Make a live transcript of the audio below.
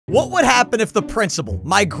What would happen if the principal,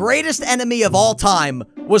 my greatest enemy of all time,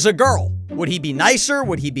 was a girl? Would he be nicer?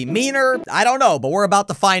 Would he be meaner? I don't know, but we're about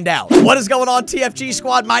to find out. What is going on, TFG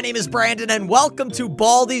squad? My name is Brandon, and welcome to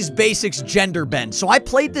Baldi's Basics Gender Bend. So I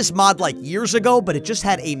played this mod like years ago, but it just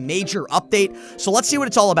had a major update. So let's see what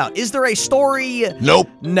it's all about. Is there a story? Nope.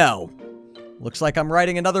 No. Looks like I'm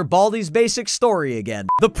writing another Baldi's Basics story again.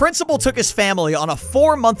 The principal took his family on a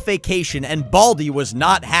 4-month vacation, and Baldi was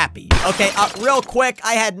not happy. Okay, real quick,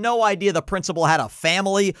 I had no idea the principal had a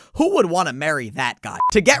family. Who would want to marry that guy?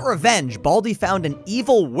 To get revenge, Baldi found an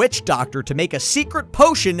evil witch doctor to make a secret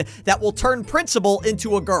potion that will turn principal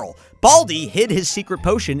into a girl. Baldi hid his secret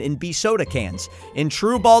potion in B soda cans. In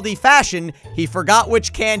true Baldi fashion, he forgot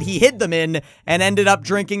which can he hid them in and ended up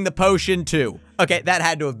drinking the potion too. Okay, that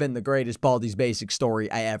had to have been the greatest Baldi's Basics story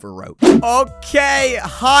I ever wrote. Okay,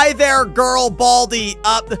 hi there, Girl Baldi.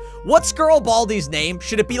 What's Girl Baldi's name?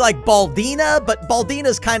 Should it be like Baldina? But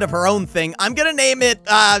Baldina's kind of her own thing. I'm gonna name it,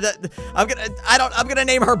 I'm gonna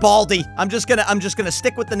name her Baldi. I'm just gonna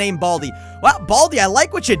stick with the name Baldi. Wow, Baldi, I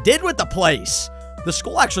like what you did with the place. The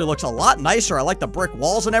school actually looks a lot nicer. I like the brick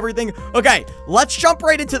walls and everything. Okay, let's jump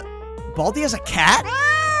right into... Baldi has a cat?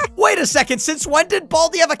 Wait a second, since when did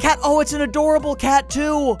Baldi have a cat? Oh, it's an adorable cat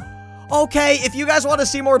too. Okay, if you guys want to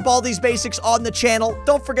see more Baldi's Basics on the channel,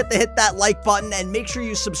 don't forget to hit that like button and make sure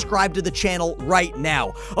you subscribe to the channel right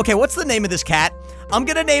now. Okay, what's the name of this cat? I'm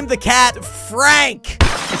gonna name the cat Frank.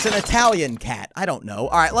 It's an Italian cat. I don't know.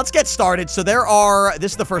 All right, let's get started. So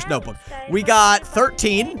this is the first notebook. We got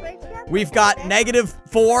 13. We've got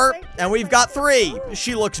 -4, and we've got 3.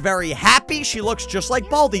 She looks very happy. She looks just like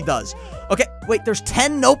Baldi does. Okay, wait, there's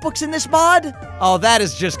 10 notebooks in this mod? Oh, that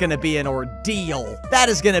is just gonna be an ordeal. That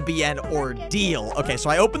is gonna be an ordeal. Okay, so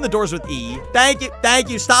I open the doors with E. Thank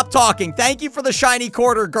you, stop talking. Thank you for the shiny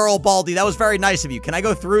quarter, Girl Baldi. That was very nice of you. Can I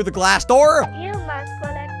go through the glass door? You must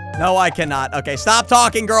collect. No, I cannot. Okay, stop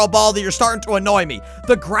talking, Girl Baldi. You're starting to annoy me.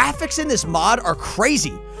 The graphics in this mod are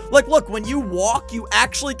crazy. Like, look, when you walk, you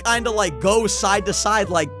actually kind of, like, go side to side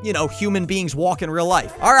like, you know, human beings walk in real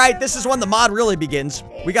life. All right, this is when the mod really begins.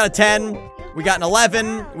 We got a 10. We got an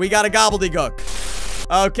 11. We got a gobbledygook.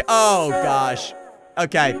 Okay. Oh, gosh.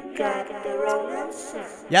 Okay.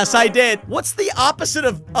 Yes, I did. What's the opposite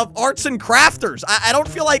of arts and crafters? I don't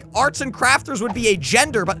feel like arts and crafters would be a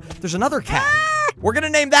gender, but there's another cat. We're gonna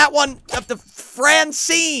name that one the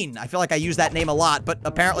Francine. I feel like I use that name a lot, but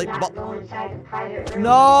apparently...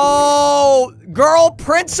 No! Girl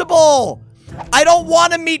Principal! I don't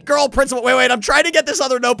want to meet Girl Principal. Wait, I'm trying to get this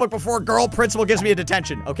other notebook before Girl Principal gives me a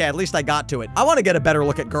detention. Okay, at least I got to it. I want to get a better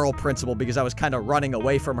look at Girl Principal because I was kind of running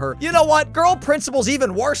away from her. You know what? Girl Principal's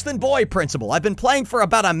even worse than Boy Principal. I've been playing for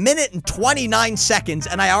about 1 minute and 29 seconds,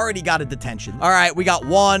 and I already got a detention. All right, we got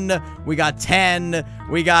 1, we got 10,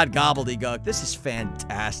 we got gobbledygook. This is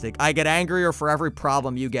fantastic. I get angrier for every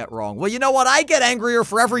problem you get wrong. Well, you know what? I get angrier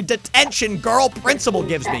for every detention Girl Principal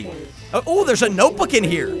gives me. Oh, there's a notebook in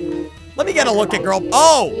here. Let me get a look at Girl...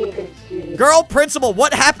 Oh! Girl Principal,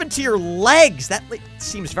 what happened to your legs? That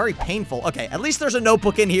seems very painful. Okay, at least there's a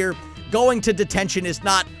notebook in here. Going to detention is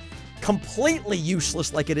not completely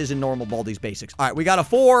useless like it is in normal Baldi's Basics. All right, we got a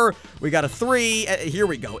 4. We got a 3. Here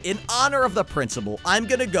we go. In honor of the principal, I'm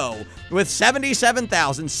gonna go with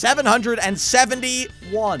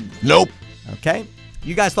 77,771. Nope. Okay.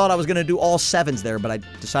 You guys thought I was going to do all 7s there, but I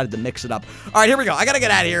decided to mix it up. All right, here we go. I got to get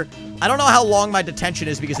out of here. I don't know how long my detention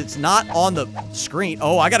is because it's not on the screen.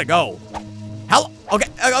 Oh, I got to go. Okay,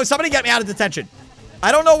 somebody get me out of detention.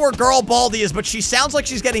 I don't know where Girl Baldi is, but she sounds like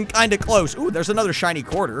she's getting kind of close. Ooh, there's another shiny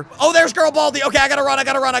quarter. Oh, there's Girl Baldi. Okay, I got to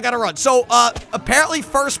run. So, apparently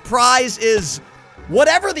first prize is...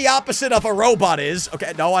 whatever the opposite of a robot is.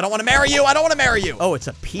 Okay, no, I don't want to marry you. Oh, it's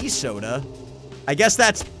a pea soda. I guess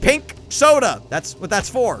that's pink soda. That's what that's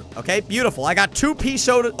for. Okay, beautiful. I got 2 pea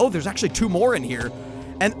soda. Oh, there's actually 2 more in here.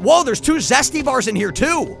 And, whoa, there's 2 zesty bars in here,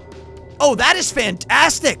 too. Oh, that is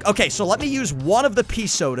fantastic. Okay, so let me use one of the pea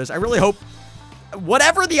sodas. I really hope...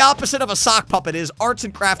 whatever the opposite of a sock puppet is, arts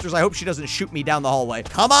and crafters, I hope she doesn't shoot me down the hallway.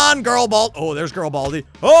 Come on, Girl Baldi. Oh, there's Girl Baldi.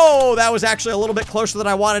 Oh, that was actually a little bit closer than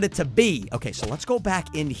I wanted it to be. Okay, so let's go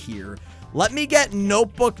back in here. Let me get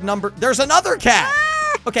notebook number... There's another cat.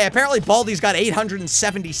 Okay, apparently Baldi's got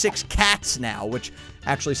 876 cats now, which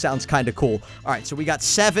actually sounds kind of cool. All right, so we got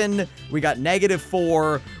 7, we got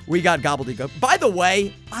 -4, we got gobbledygook. By the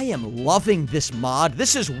way, I am loving this mod.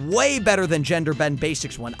 This is way better than genderbend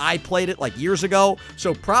Basics when I played it like years ago.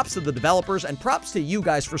 So props to the developers and props to you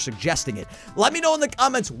guys for suggesting it. Let me know in the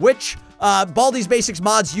comments which Baldi's Basics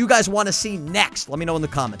mods you guys want to see next. Let me know in the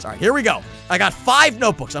comments. All right, here we go. I got 5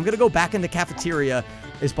 notebooks. I'm going to go back in the cafeteria.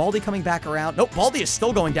 Is Baldi coming back around? Nope, Baldi is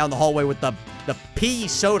still going down the hallway with the the pea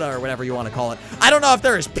soda or whatever you want to call it. I don't know if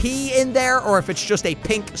there is pea in there or if it's just a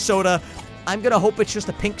pink soda. I'm gonna hope it's just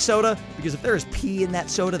a pink soda, because if there is pea in that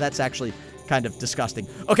soda, that's actually kind of disgusting.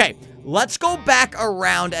 Okay, let's go back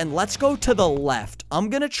around and let's go to the left. I'm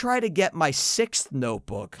gonna try to get my 6th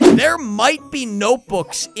notebook. There might be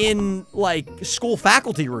notebooks in, like, school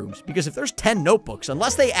faculty rooms, because if there's 10 notebooks,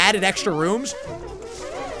 unless they added extra rooms.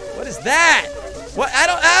 What is that? What?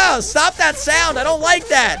 Oh, stop that sound. I don't like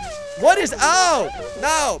that. What is, oh,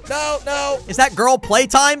 no. Is that girl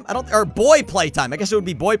playtime? Or boy playtime. I guess it would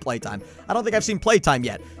be boy playtime. I don't think I've seen Playtime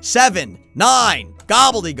yet. 7, 9,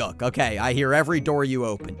 gobbledygook. Okay, I hear every door you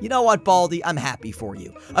open. You know what, Baldi? I'm happy for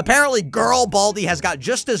you. Apparently, girl Baldi has got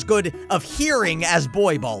just as good of hearing as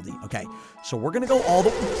boy Baldi. Okay, so we're gonna go all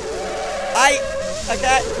the... I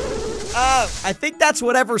think that's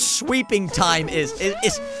whatever sweeping time is.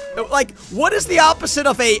 It's like, what is the opposite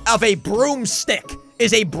of a broomstick?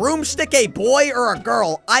 Is a broomstick a boy or a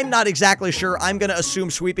girl? I'm not exactly sure. I'm gonna assume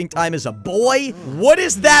sweeping time is a boy. What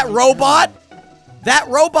is that robot? That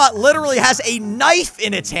robot literally has a knife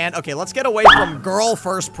in its hand. Okay, let's get away from girl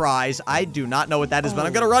first prize. I do not know what that is, but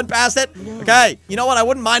I'm gonna run past it. Okay, you know what? I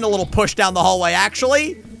wouldn't mind a little push down the hallway,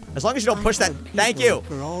 actually. As long as you don't push that. Thank you.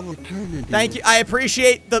 Thank you. I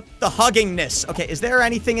appreciate the huggingness. Okay, is there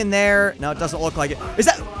anything in there? No, it doesn't look like it. Is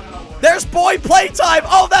that... There's boy playtime!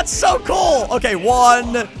 Oh, that's so cool! Okay,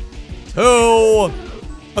 1, 2...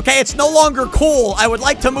 Okay, it's no longer cool. I would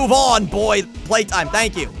like to move on, boy playtime.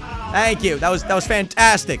 Thank you. Thank you. That was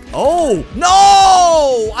fantastic. Oh,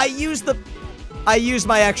 no! I used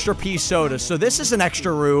my extra pea soda. So this is an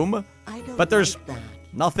extra room, but there's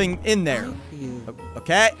nothing in there.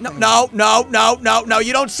 Okay? No.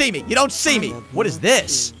 You don't see me. You don't see me. What is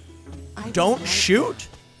this? Don't shoot?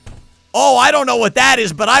 Oh, I don't know what that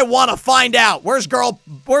is, but I want to find out. Where's girl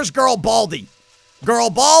Baldi?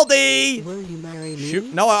 Girl Baldi! Will you marry me?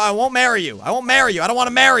 Shoot. No, I won't marry you. I won't marry you. I don't want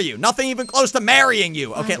to marry you. Nothing even close to marrying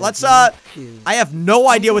you. Okay, let's, I have no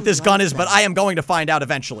idea what this gun is, but I am going to find out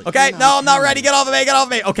eventually. Okay, no, I'm not ready. Get off of me. Get off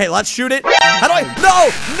of me. Okay, let's shoot it. How do I?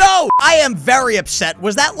 No! I am very upset.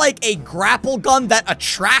 Was that like a grapple gun that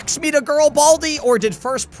attracts me to girl Baldi, or did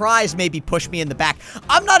first prize maybe push me in the back?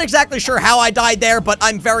 I'm not exactly sure how I died there, but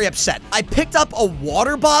I'm very upset. I picked up a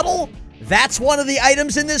water bottle. That's one of the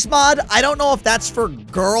items in this mod. I don't know if that's for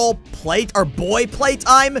girl plate or boy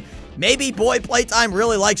playtime. Maybe boy playtime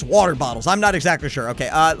really likes water bottles. I'm not exactly sure. Okay,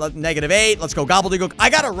 -8. Let's go gobbledygook.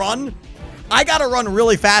 I gotta run. I gotta run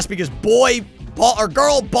really fast because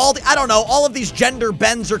girl Baldi. I don't know. All of these gender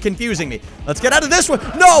bends are confusing me. Let's get out of this one.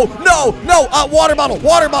 No. Water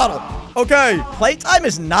bottle. Okay. Playtime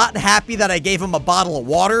is not happy that I gave him a bottle of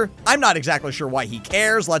water. I'm not exactly sure why he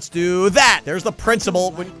cares. Let's do that. There's the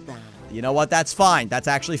principal. You know what? That's fine. That's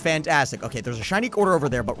actually fantastic. Okay, there's a shiny quarter over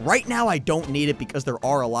there, but right now I don't need it because there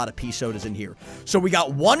are a lot of pea sodas in here. So we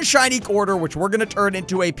got one shiny quarter, which we're going to turn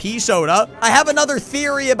into a pea soda. I have another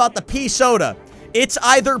theory about the pea soda. It's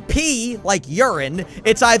either pee, like urine,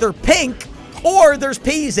 it's either pink, or there's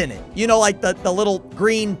peas in it. You know, like the little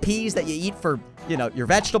green peas that you eat for, you know, your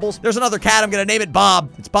vegetables. There's another cat. I'm going to name it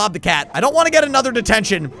Bob. It's Bob the cat. I don't want to get another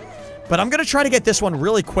detention, but I'm gonna try to get this one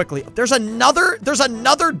really quickly. There's another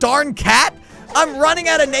darn cat? I'm running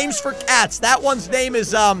out of names for cats. That one's name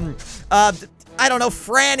is, I don't know,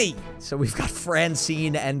 Franny. So we've got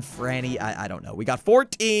Francine and Franny. I don't know. We got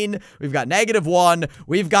 14. We've got -1.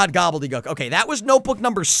 We've got gobbledygook. Okay, that was notebook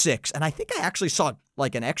number 6. And I think I actually saw,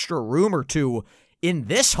 like, an extra room or two in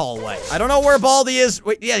this hallway. I don't know where Baldi is.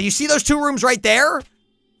 Wait, yeah, you see those 2 rooms right there?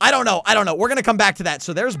 I don't know. We're gonna come back to that.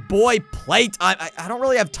 So there's boy playtime. I don't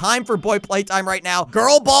really have time for boy playtime right now.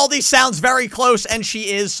 Girl Baldi sounds very close, and she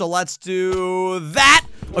is, so let's do that.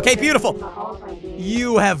 Okay, beautiful.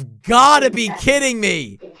 You have gotta be kidding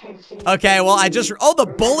me. Okay, well, oh, the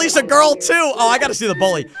bully's a girl, too. Oh, I gotta see the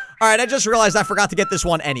bully. All right, I just realized I forgot to get this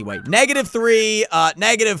one anyway. -3,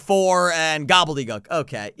 -4, and gobbledygook.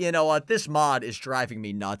 Okay, you know what? This mod is driving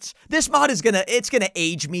me nuts. This mod is gonna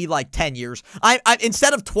age me like 10 years.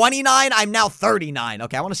 Instead of 29, I'm now 39.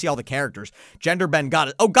 Okay, I want to see all the characters. Genderbend got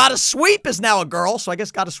it. Oh, Gotta Sweep is now a girl, so I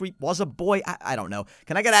guess Gotta Sweep was a boy. I don't know.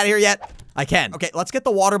 Can I get out of here yet? I can. Okay, let's get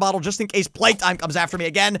the water bottle just in case Playtime comes after me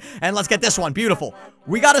again, and let's get this one. Beautiful.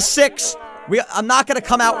 We got a 6. I'm not gonna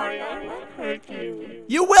come out.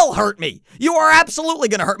 You will hurt me. You are absolutely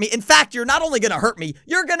gonna hurt me. In fact, you're not only gonna hurt me,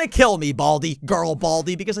 you're gonna kill me, Baldi. Girl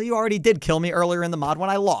Baldi, because you already did kill me earlier in the mod when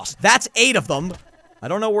I lost. That's 8 of them. I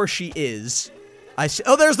don't know where she is.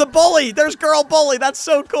 Oh, there's the bully. There's girl bully. That's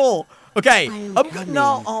so cool. Okay.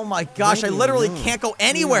 No. Oh my gosh. I literally can't go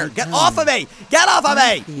anywhere. Get off of me. Get off of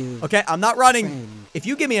me. Okay. I'm not running. if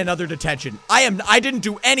you give me another detention, I didn't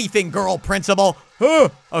do anything, girl principal.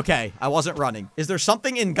 Okay, I wasn't running. Is there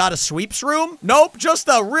something in Gotta Sweep's room? Nope, just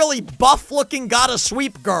a really buff-looking Gotta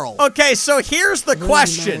Sweep girl. Okay, so here's the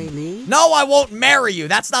question. Will you marry me? No, I won't marry you.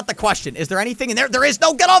 That's not the question. Is there anything in there? There is.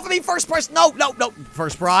 No, get off of me, first prize. No.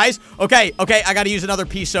 First prize. Okay, I gotta use another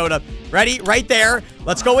pea soda. Ready? Right there.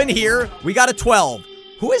 Let's go in here. We got a 12.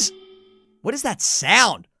 What is that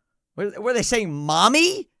sound? Were they saying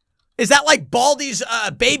mommy? Is that like Baldi's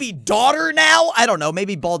baby daughter now? I don't know.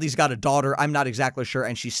 Maybe Baldi's got a daughter. I'm not exactly sure.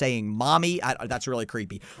 And she's saying mommy. That's really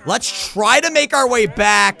creepy. Let's try to make our way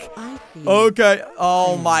back. Okay.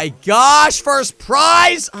 Oh my gosh. First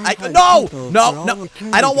prize. No.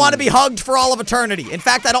 I don't want to be hugged for all of eternity. In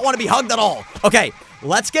fact, I don't want to be hugged at all. Okay.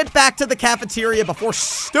 Let's get back to the cafeteria before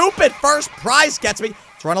stupid first prize gets me.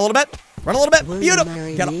 Let's run a little bit.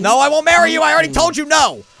 Beautiful. No, I won't marry you. I already told you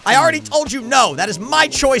no. That is my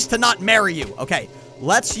choice to not marry you. Okay,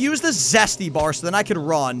 let's use the Zesty bar so then I can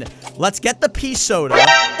run. Let's get the pea soda.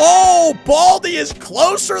 Oh, Baldi is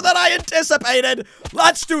closer than I anticipated.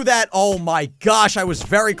 Let's do that. Oh my gosh, I was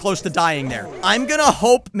very close to dying there. I'm gonna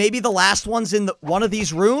hope maybe the last one's in one of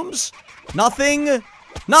these rooms. Nothing.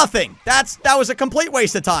 That was a complete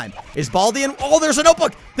waste of time. Is Baldi in? Oh, there's a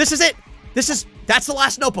notebook. This is it. That's the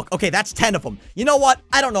last notebook. Okay, that's 10 of them. You know what?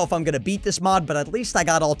 I don't know if I'm gonna beat this mod, but at least I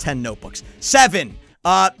got all 10 notebooks. 7.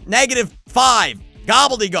 -5.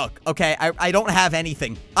 Gobbledygook. Okay, I don't have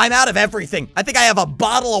anything. I'm out of everything. I think I have a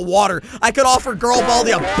bottle of water. I could offer Girl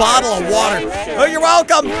Baldi a bottle of water. Oh, you're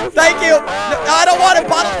welcome. Thank you. No, I don't want a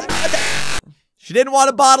bottle. She didn't want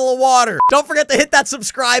a bottle of water. Don't forget to hit that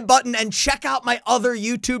subscribe button and check out my other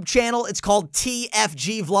YouTube channel. It's called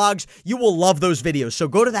TFG Vlogs. You will love those videos. So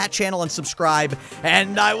go to that channel and subscribe,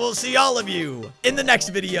 and I will see all of you in the next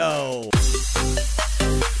video.